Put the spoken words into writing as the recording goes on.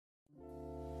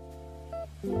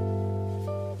Here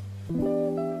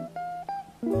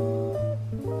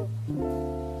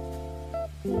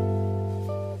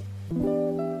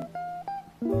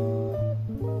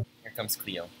comes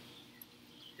Cleo.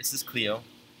 This is Cleo.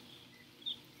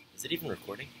 Is it even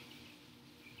recording?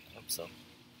 I hope so.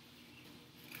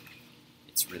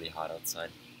 It's really hot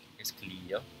outside. Here's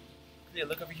Cleo. Cleo,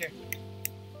 look over here.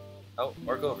 Oh,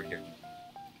 or go over here.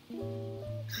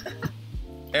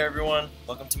 Hey everyone,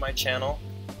 welcome to my channel.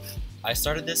 I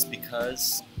started this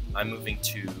because I'm moving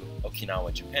to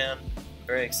Okinawa, Japan. I'm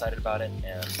very excited about it,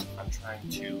 and I'm trying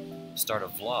to start a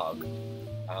vlog.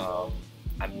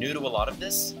 I'm new to a lot of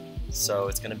this, so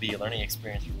it's going to be a learning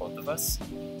experience for both of us.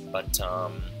 But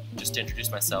just to introduce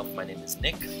myself, my name is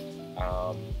Nick.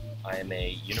 I am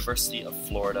a University of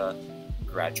Florida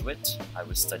graduate. I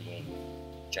was studying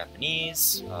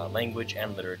Japanese, language,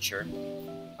 and literature.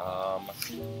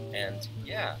 And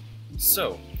yeah,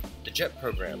 so the JET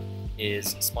program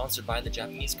is sponsored by the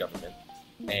Japanese government,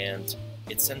 and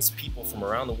it sends people from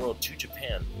around the world to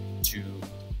Japan to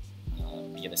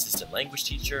be an assistant language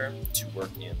teacher, to work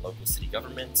in local city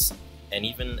governments, and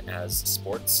even as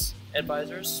sports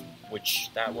advisors,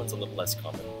 which that one's a little less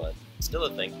common, but still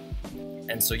a thing.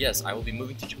 And so yes, I will be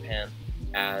moving to Japan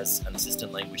as an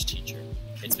assistant language teacher.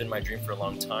 It's been my dream for a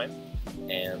long time,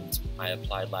 and I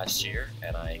applied last year,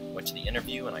 and I went to the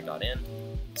interview and I got in,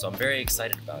 so I'm very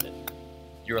excited about it.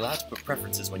 You're allowed to put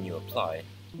preferences when you apply.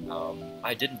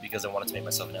 I didn't because I wanted to make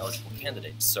myself an eligible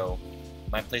candidate, so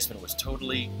my placement was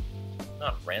totally,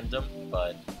 not random,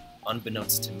 but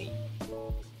unbeknownst to me.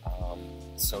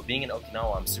 So being in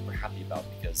Okinawa, I'm super happy about,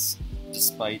 because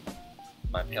despite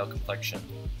my pale complexion,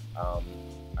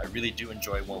 I really do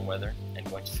enjoy warm weather and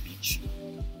going to the beach.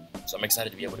 So I'm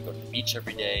excited to be able to go to the beach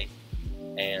every day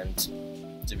and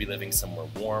to be living somewhere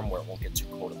warm where it won't get too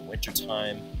cold in the winter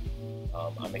time.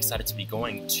 I'm excited to be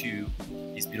going to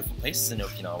these beautiful places in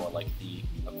Okinawa, like the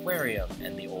aquarium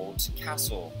and the old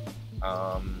castle,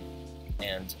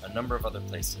 and a number of other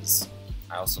places.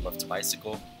 I also love to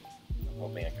bicycle. I'm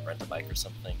hoping I can rent a bike or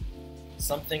something.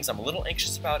 Some things I'm a little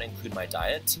anxious about include my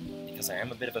diet, because I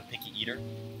am a bit of a picky eater,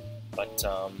 but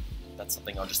that's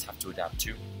something I'll just have to adapt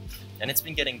to. And it's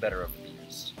been getting better over the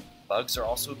years. Bugs are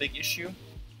also a big issue.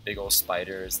 Big old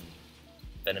spiders and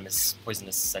venomous,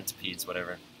 poisonous centipedes,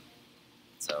 whatever.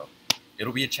 So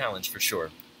it'll be a challenge for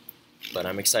sure, but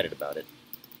I'm excited about it.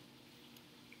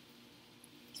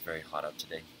 It's very hot out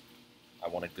today. I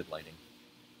wanted good lighting.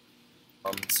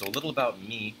 So a little about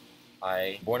me.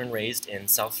 I was born and raised in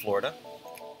South Florida.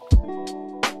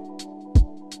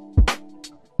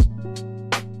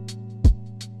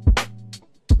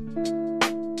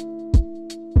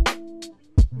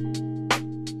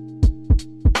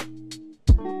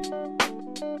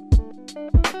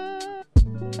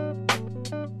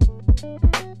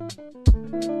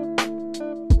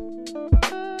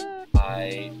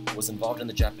 I was involved in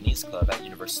the Japanese club at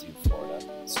University of Florida,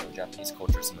 so Japanese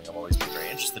culture is something I've always been very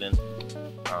interested in,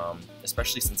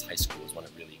 especially since high school is when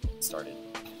it really started.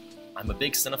 I'm a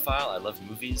big cinephile, I love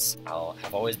movies.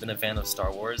 I've always been a fan of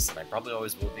Star Wars, and I probably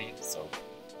always will be, so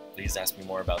please ask me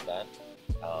more about that.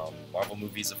 Marvel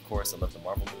movies, of course, I love the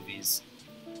Marvel movies.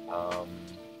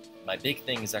 My big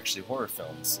thing is actually horror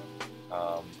films,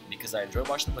 because I enjoy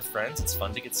watching them with friends. It's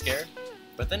fun to get scared.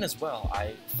 But then as well,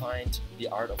 I find the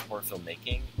art of horror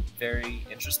filmmaking very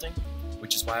interesting,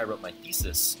 which is why I wrote my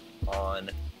thesis on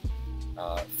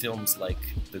films like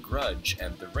The Grudge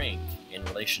and The Ring in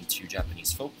relation to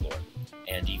Japanese folklore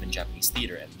and even Japanese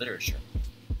theater and literature.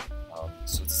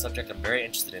 So it's a subject I'm very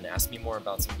interested in. Ask me more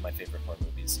about some of my favorite horror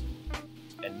movies.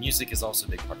 And music is also a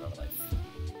big part of my life.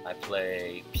 I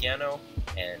play piano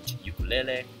and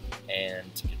ukulele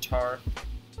and guitar,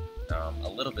 a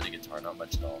little bit of guitar, not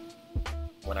much at all.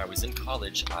 When I was in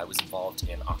college, I was involved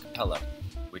in a cappella,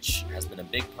 which has been a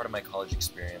big part of my college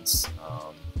experience.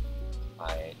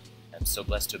 I am so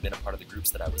blessed to have been a part of the groups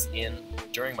that I was in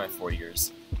during my 4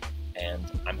 years, and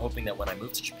I'm hoping that when I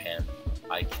move to Japan,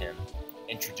 I can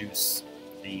introduce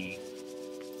the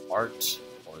art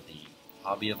or the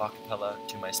hobby of a cappella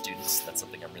to my students. That's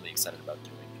something I'm really excited about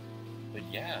doing. But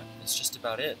yeah, that's just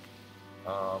about it.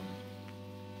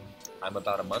 I'm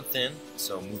about a month in,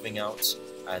 so moving out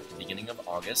at the beginning of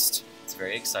August. It's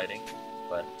very exciting,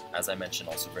 but as I mentioned,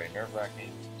 also very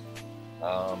nerve-wracking.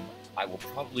 I will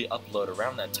probably upload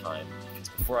around that time, because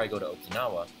before I go to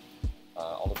Okinawa,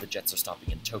 all of the jets are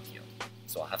stopping in Tokyo.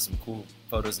 So I'll have some cool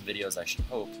photos and videos, I should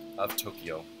hope, of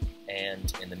Tokyo.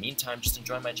 And in the meantime, just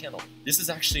enjoy my channel. This is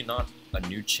actually not a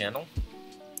new channel.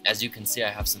 As you can see,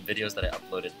 I have some videos that I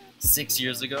uploaded 6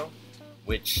 years ago,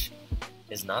 which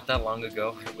is not that long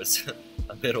ago. It was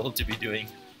a bit old to be doing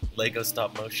Lego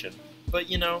stop motion, but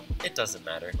you know, it doesn't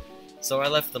matter. So I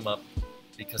left them up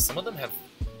because some of them have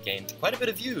gained quite a bit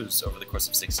of views over the course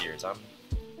of 6 years. I'm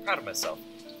proud of myself.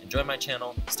 Enjoy my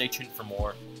channel, stay tuned for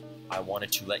more. I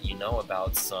wanted to let you know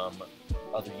about some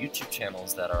other YouTube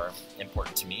channels that are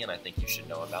important to me and I think you should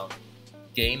know about.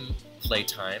 Gaymeplay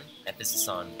Time, emphasis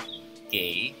on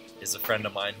gay, is a friend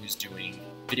of mine who's doing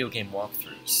video game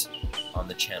walkthroughs on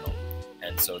the channel.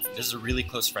 And so this is a really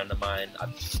close friend of mine.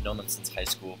 I've known them since high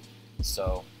school.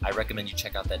 So I recommend you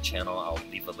check out that channel. I'll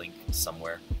leave a link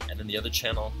somewhere. And then the other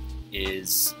channel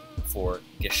is for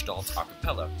Gestalt A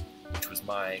Cappella, which was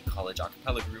my college a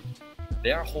cappella group.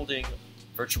 They are holding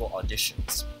virtual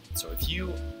auditions. So if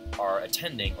you are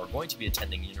attending or going to be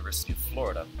attending University of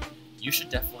Florida, you should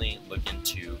definitely look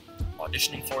into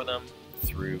auditioning for them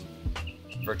through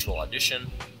virtual audition,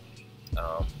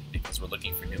 because we're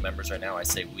looking for new members right now. I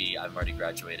say we, I've already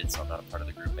graduated, so I'm not a part of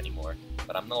the group anymore,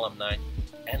 but I'm an alumni.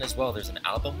 And as well, there's an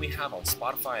album we have on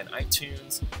Spotify and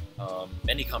iTunes,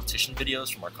 many competition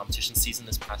videos from our competition season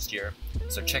this past year,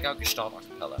 so check out Gestalt A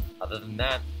Cappella. Other than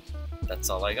that, that's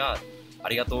all I got.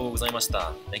 Arigatou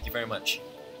gozaimashita. Thank you very much.